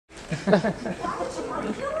Why did she want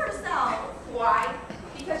to kill herself? Why?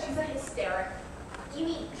 Because she's a hysteric. You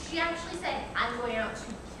mean she actually said, I'm going out to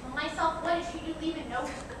kill myself? What did she do? Leave a note?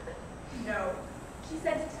 No. She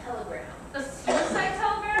sent a telegram. A suicide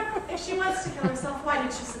telegram? If she wants to kill herself, why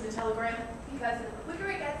did she send a telegram? Because the quicker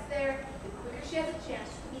it gets there, the quicker she has a chance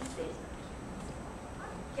to be safe.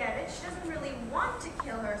 Get it? She doesn't really want to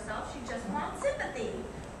kill herself. She just wants sympathy.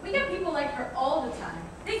 We get people like her all the time.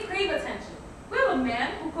 They crave attention. We have a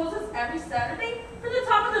man who calls us every Saturday from the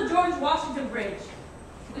top of the George Washington Bridge.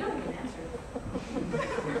 We don't even answer.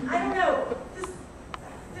 I don't know.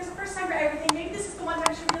 There's a first time for everything. Maybe this is the one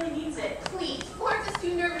time she really needs it. Please, Florence is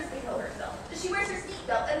too nervous to kill herself. She wears her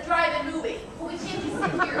seatbelt and drive and moving. Well, we can't just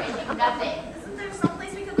sit here and do nothing. Isn't there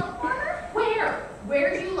someplace we could look for her? Where?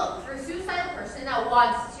 Where do you look for a suicidal person that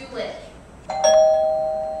wants to live?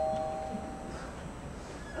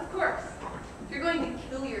 Of course. If you're going to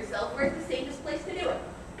kill yourself, where's the safest place to do it?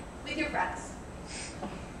 With your friends.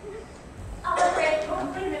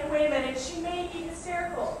 Wait a minute. She may be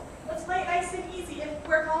hysterical. Let's play nice and easy. If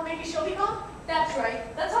we're calm, maybe she'll be calm. That's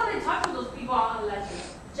right. That's how they talk to those people on the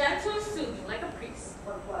ledges. Gentle and soothing, like a priest.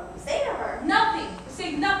 What do we say to her? Nothing. We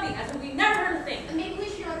say nothing, as if we never heard a thing. And maybe we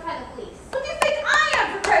should notify the police. What do you think I am,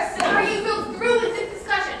 for Christ's sake? Are you go through with this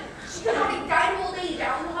discussion? She could already die of old age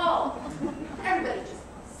out in the hall. Everybody just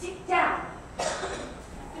sit down.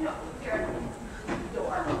 You know, you're at the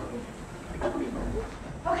door.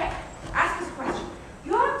 Okay, ask us a question.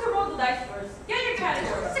 You have to roll the dice first. Get your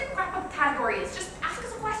category. What's a crap of category is? Just ask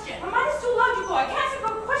us a question. My mind is too logical. I can't think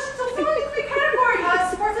of a question so simple in 3 categories.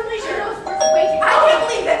 Sports and leisure. No, sports way too I can't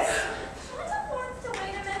believe this. She wants Florence to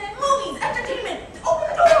wait a minute. Movies, entertainment, open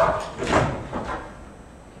the door.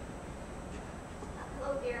 Hello,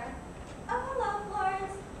 Vera. Oh, hello,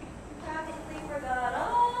 Florence. Practically forgot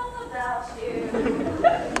all about you.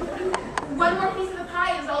 One more piece of the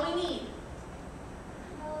pie is all we need.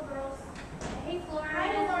 Hello, girls. Hey, Florence. Hi,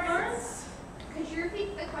 Florence. Could you repeat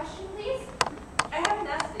the question, please? I haven't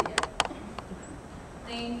asked it yet.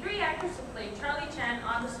 Name 3 actors who played Charlie Chan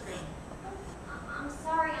on the screen. I'm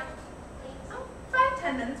sorry, I'm late. Oh,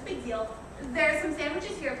 5-10 minutes, big deal. There's some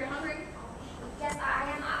sandwiches here if you're hungry. Yes,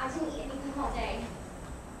 I am. I didn't eat anything all day.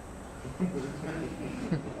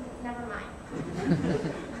 Never mind.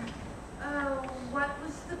 What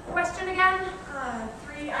was the question again?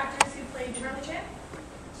 3 actors who played Charlie Chan.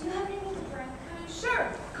 Do you have anything to drink?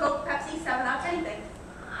 Sure. Coke, Pepsi, 7-Up, anything.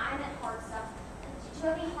 I meant hard stuff. Do you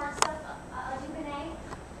have any hard stuff?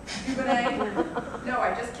 Dubonnet? No,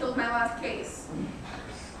 I just killed my last case.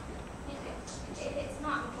 It's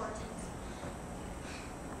not important.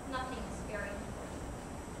 Nothing is very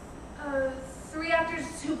important. 3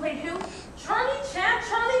 actors who played who? Charlie Chan,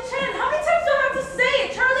 Charlie Chan. How many times do I have to say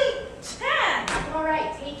it? Charlie Chan. All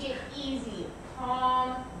right, take it easy.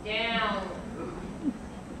 Calm down. Can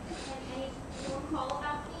anyone call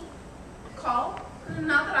about me? Call?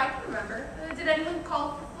 Not that I can remember. Did anyone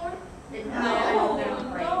call for Florence? No.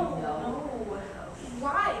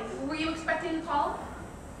 Why? Were you expecting a call?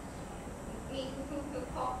 Who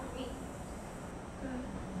called for me?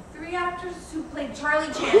 3 actors who played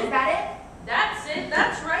Charlie Chan. Is that it? That's it.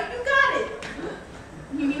 That's right. You got it.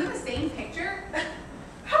 You mean in the same picture?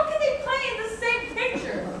 How can they play in the same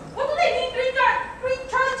picture? What do they need 3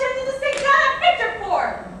 Charlie Chans in the same goddamn picture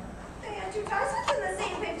for? They had 2 Tarzans in the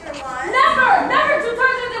same picture once. Never 2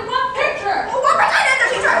 Tarzans in one picture. Oh, we're pretending to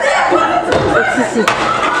be Tarzan!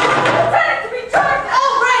 Pretending to be Tarzan.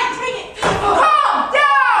 All right, take it easy. Calm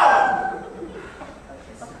down!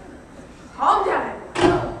 Calm down.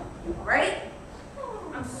 All right?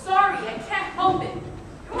 I'm sorry. I can't help it.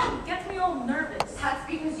 It gets me all nervous. That's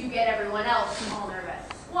because you get everyone else all nervous.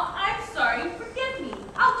 Well, I'm sorry. Forgive me.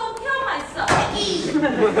 I'll go kill myself. Gee, it's a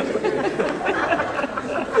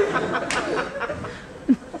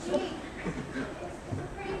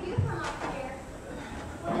pretty view from up here.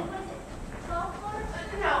 What is it? 12 floors?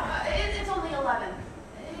 No, it's only 11.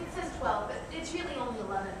 It says 12, but it's really only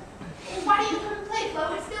 11. Why do you come and play, Flo?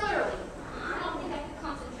 It's still early. I don't think I can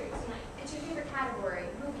concentrate tonight. It's your favorite category,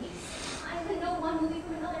 movies. I only know one movie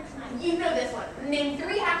from another tonight. You know this one. Name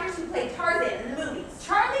 3 actors who played Tarzan in the movies.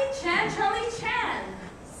 Charlie Chan, Charlie Chan.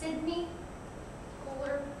 Sydney,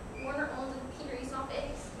 Kohler, Warner Owens, and Peter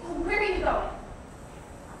Esophagus. Where are you going?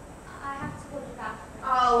 I have to go to the bathroom.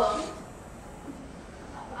 Alone.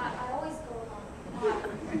 I always go alone.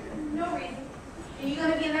 No reason. Are you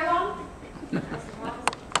going to be in there long? As long as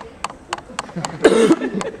it's safe.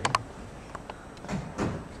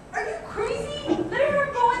 Are you crazy? Letting her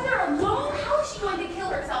go in there alone? How is she going to kill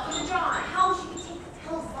herself in the John? How is she going to take the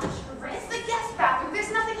pills, wash her wrist? The guest bathroom.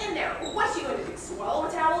 There's nothing in there. What's she going to do? Swallow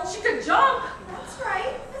a towel? She could jump. That's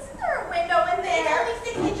right. Isn't there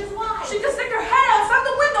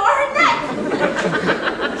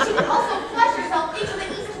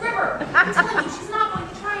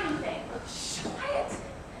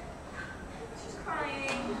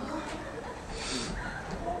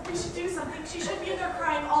something. She shouldn't be in there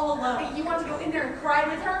crying all alone. You want to go in there and cry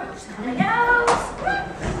with her? She's coming out.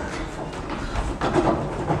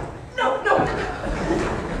 No, no.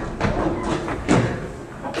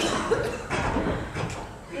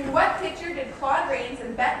 In what picture did Claude Rains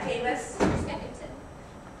and Bette Davis? Skeffington.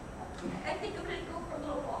 I think I'm gonna go for a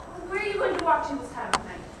little walk. Where are you going to walk to this time of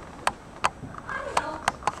night? I don't know.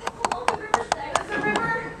 Along the riverside. The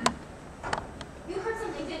river? You heard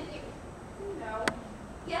something, didn't you? No.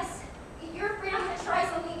 Yes. You're afraid I'm gonna try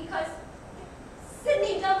something because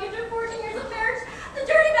Sydney dumped after 14 years of marriage. The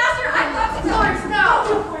dirty bastard! I've got to tell her.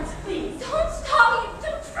 No. Florence, please. Don't stop me!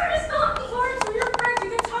 Don't try to stop me! Florence, we're your friends. You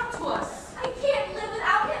can talk to us. I can't live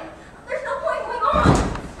without him. There's no point going on.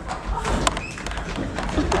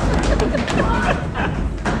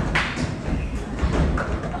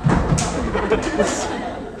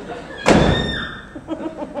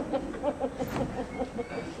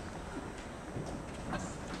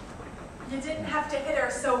 You didn't have to hit her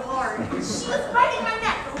so hard. She was biting my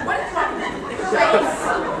neck. What is wrong with you? Grace.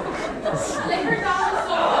 Lay her down on the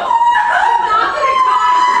sofa.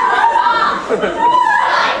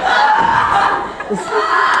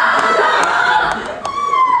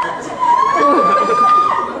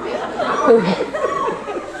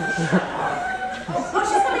 Oh,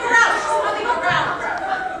 she's coming around. She's coming around.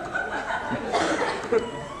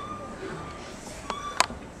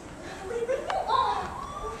 Leave me alone.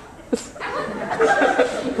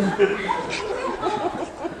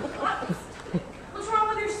 What's wrong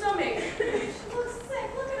with your stomach? She looks sick.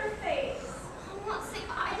 Look at her face. I'm not sick.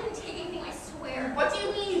 I didn't take anything, I swear. What do you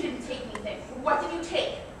mean you didn't take anything? What did you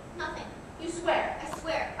take? Nothing. You swear. I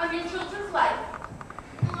swear. On your children's life.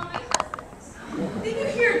 On my husband's. Did you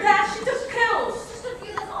hear that? She took pills. Just a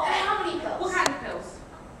few, that's all. How many pills? What kind of pills?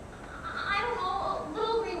 I don't know.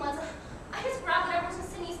 Little green ones. I just grabbed whatever was in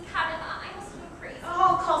Sydney's cabinet. I must have been crazy. Oh,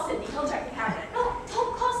 I'll call Sydney. He'll check the cabinet. No,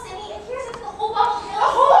 don't call Sydney. And here's it to the whole bottle of pills. A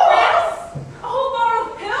whole pills? A whole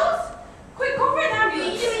bottle of pills? Quick, go for an You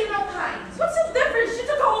ambulance. don't even know kind. What's the difference? She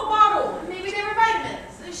took a whole bottle. Maybe they were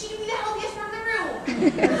vitamins. She can be the healthiest one in the room.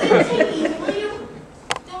 Take these, will you?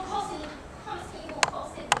 Don't call Sydney. Promise me you won't call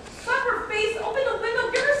Sydney. Slap her face, open the window,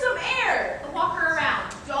 give her some air. Walk her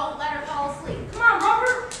around. Don't let her fall asleep. Come on, rub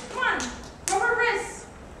her wrists.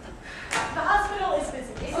 The hospital is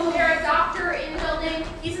busy. Isn't there a doctor in the building?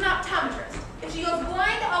 He's an optometrist. If she goes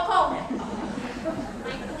blind, I'll call him.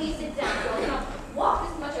 Mike, please sit down. I would not walk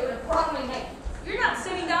this much. I would have brought my knife. You're not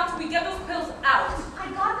sitting down till we get those pills out. I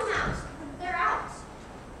got them out. They're out.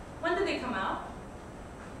 When did they come out?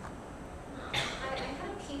 I had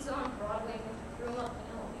a pizza on Broadway and threw him up the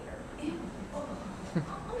elevator.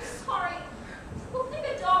 I'm sorry. Looked like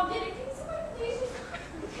a dog did it. Can somebody please just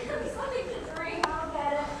get me something to drink? I'll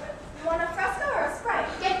get it. You want a Fresca or a Sprite?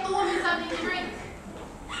 Get the woman something to drink.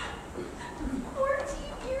 14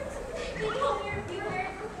 years. You told me you were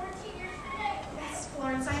married for 14 years today. Yes,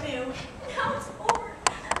 Florence, I knew. Now it's over.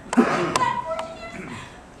 That 14 years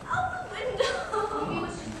out the window. Maybe it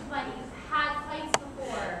was just a fight. You've had fights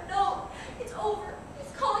before. No, it's over.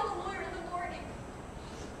 He's calling the lawyer in the morning.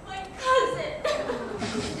 My cousin.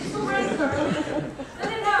 It's all right, darling.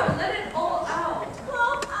 Let it out. Let it all out.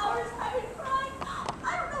 12 hours I've been crying.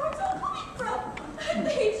 I don't know where it's all coming from.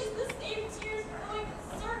 They just the same tears going in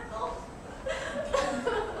circles.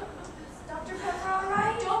 Is Dr. Pepper all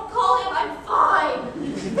right? Don't call him. I'm fine.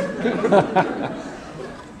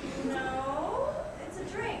 No, it's a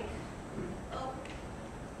drink. Oh,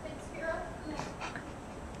 thanks, Vera.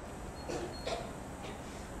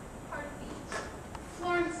 Pardon me.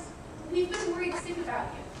 Florence, we've been worried sick about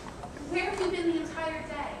you. Where have you been the entire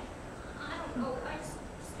day? I don't know. I just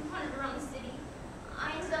wandered around the city. I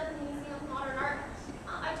ended up in the Museum of Modern Art.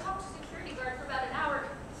 I talked to the security guard for about an hour.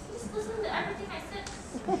 He just listened to everything I said.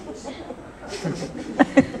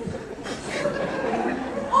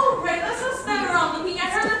 All right, let's not stand around looking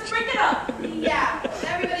at her. Let's break it up. Yeah,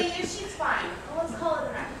 everybody is. She's fine. Well, let's call it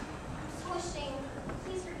a night. I'm so ashamed.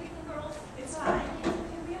 Please forgive me, girls. It's fine.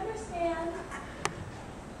 We understand.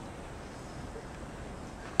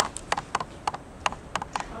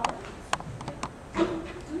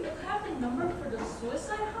 Do you have the number for the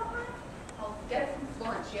suicide hotline? I'll get it from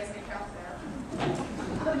Florence. She has an account there. Good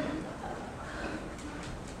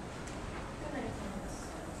night, Florence.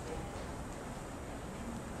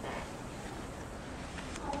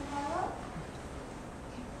 Hello?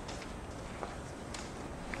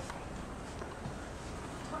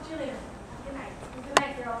 Talk to you later. Good night. Good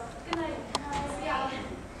night, girls. Good night. See y'all.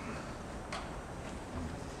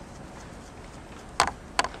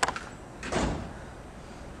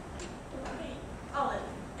 Hey, Olive,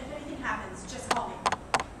 if anything happens, just call me.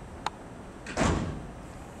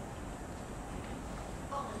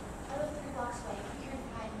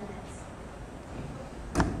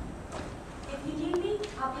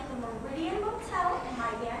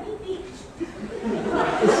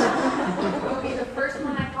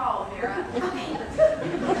 Vera. Okay.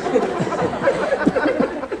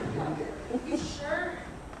 You sure?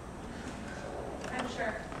 I'm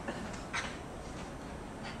sure.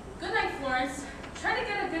 Good night, Florence. Try to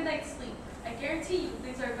get a good night's sleep. I guarantee you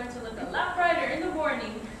things are going to look a lot brighter in the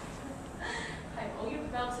morning. I owe your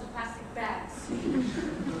belts and plastic bags.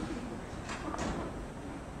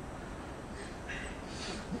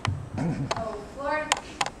 Oh, Florence,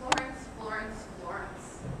 Florence, Florence,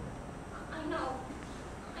 Florence. I know.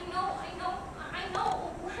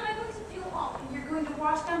 What am I going to do? Oh, you're going to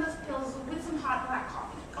wash down those pills with some hot black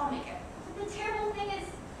coffee. I'll make it. But the terrible thing is,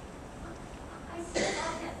 I still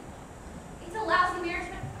love him. It's a lousy marriage,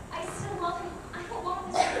 but I still love him. I don't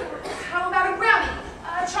want this to work. How about a brownie? A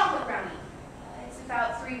chocolate brownie. It's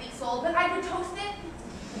about 3 weeks old, but I could toast it.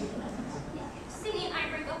 Cindy and I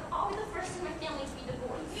break up. I'll be the first in my family to be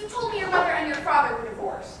divorced. You told me your mother and your father were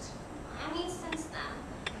divorced. I mean, since then.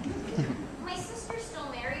 My sister's still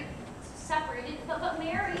married, separated, but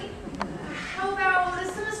married. How about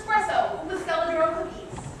some espresso with Scaladoro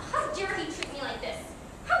cookies? How dare he treat me like this?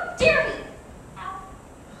 How dare he? Ow.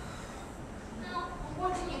 No.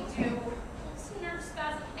 What do you do? It's a nerve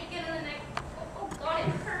spasm. I get in the neck. Oh God, it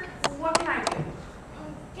hurts. What can I do?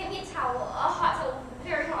 Get me a towel, a hot towel,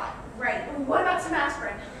 very hot. Right. What about some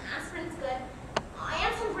aspirin? Aspirin's good.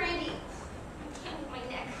 And some brandy. I can't move my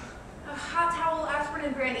neck. A hot towel, aspirin,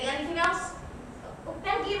 and brandy. Anything else?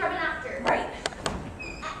 Benadryl rubbing after. Right.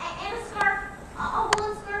 And a scarf. A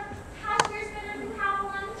woolen scarf. Half yours better than half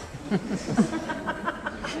one.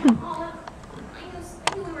 Oh, I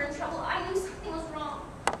knew we were in trouble. I knew something was wrong.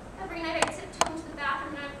 Every night I tiptoe into the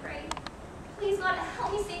bathroom and I pray. Please God,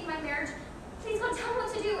 help me save my marriage. Please God, tell me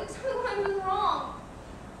what to do. Tell me what I'm doing wrong.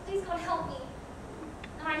 Please God, help me.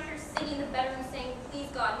 And I hear Cindy in the bedroom saying, please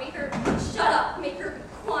God, make her shut up. Make her be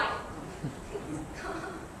quiet. Please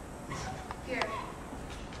God. Here.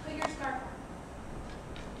 Put your scarf on.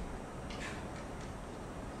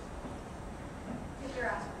 Get your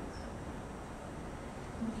aspirins.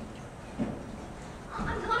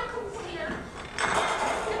 I'm not a complainer. I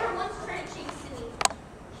never once tried to change Cindy.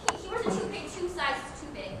 He wears a toupee 2 sizes too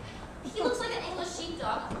big. He looks like an English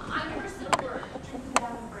sheepdog. I never said a word.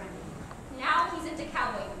 Now he's into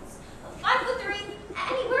cowboy boots. 5'3",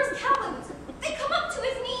 and he wears cowboy boots. They come up to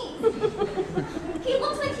his knees. He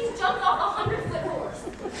looks like he's jumped off a 100-foot horse.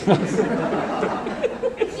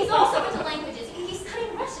 He's also into languages. He's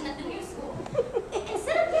studying Russian at the new school.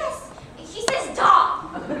 Instead of yes, he says da.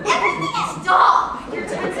 Everything is da. You're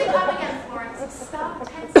tensing up again, Florence. Stop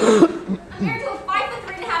tensing. I'm married to a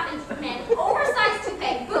 5'3.5" man, oversized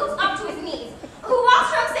toupee, boots up to his knees, who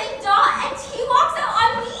walks around saying da, and he walks out on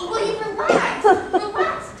me. Will you relax?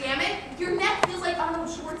 Relax, damn it. Your neck feels like Arnold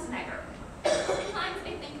Schwarzenegger. Sometimes I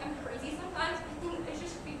think I'm crazy. Sometimes I think I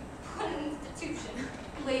should be put in an institution.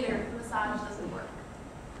 Later, the massage doesn't work.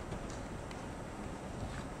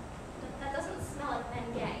 That doesn't smell like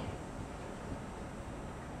Ben Gay.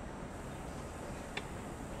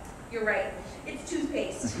 You're right. It's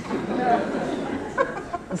toothpaste. I don't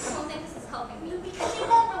think this is helping me. Because you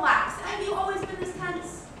won't relax. Have you always been this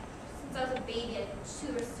tense? Since I was a baby, I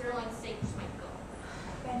chewed a sirloin steak just my go.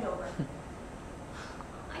 Bend over.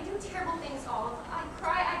 I do terrible things, Olive. I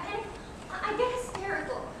cry, I panic, I get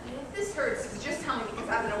hysterical. If this hurts, just tell me because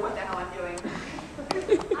I don't know what the hell I'm doing.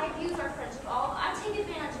 I abuse our friendship, Olive. I take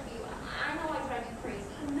advantage of you. I know I drive you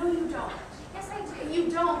crazy. No, you don't. Yes, I do. You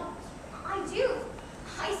don't. I do.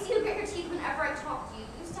 I see you grit your teeth whenever I talk to you. You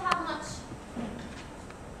used to have much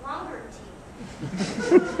longer teeth.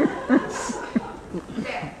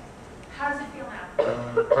 There. How does it feel now?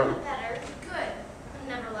 Better. Good. It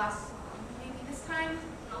never lasts long. Maybe this time,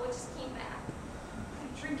 No, it just came back.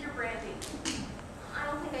 drink your brandy. I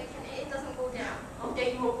don't think I can. It doesn't go down. I'll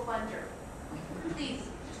get you a plunger. Please,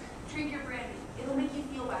 drink your brandy. It'll make you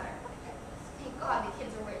feel better. Thank God.